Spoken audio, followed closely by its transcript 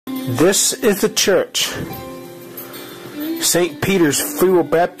This is the church, St. Peter's FWB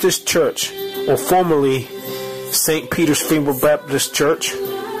Baptist Church, or formerly St. Peter's FWB Baptist Church.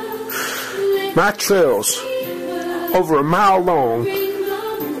 My trails, over a mile long,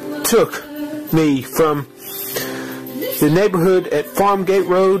 took me from the neighborhood at Farmgate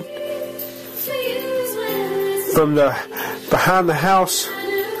Road, from the behind the house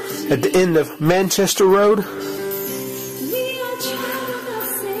at the end of Manchester Road,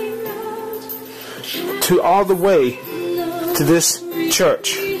 to all the way to this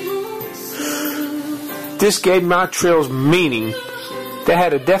church. This gave my trails meaning. They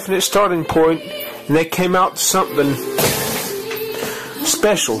had a definite starting point, and they came out to something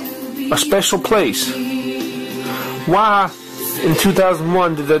special, a special place. Why in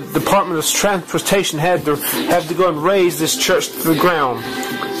 2001 did the Department of Transportation have to go and raise this church to the ground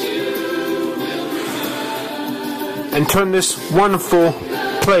and turn this wonderful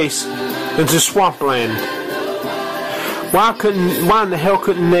place into swampland? Why in the hell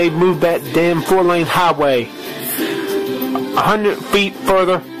couldn't they move that damn 4-lane highway 100 feet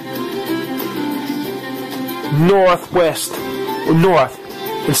further north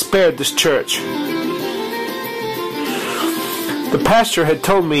and spared this church? The pastor had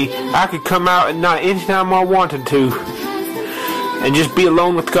told me I could come out at night anytime I wanted to and just be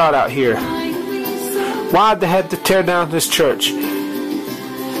alone with God out here. Why'd they have to tear down this church?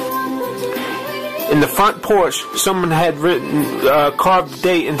 In the front porch, someone had carved the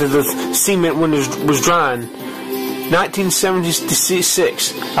date into the cement when it was drying.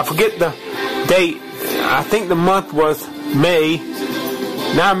 1976. I forget the date. I think the month was May.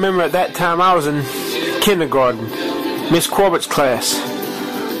 Now I remember at that time I was in kindergarten, Miss Corbett's class.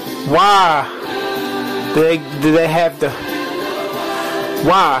 Why do they have to?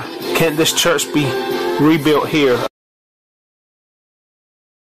 Why can't this church be rebuilt here?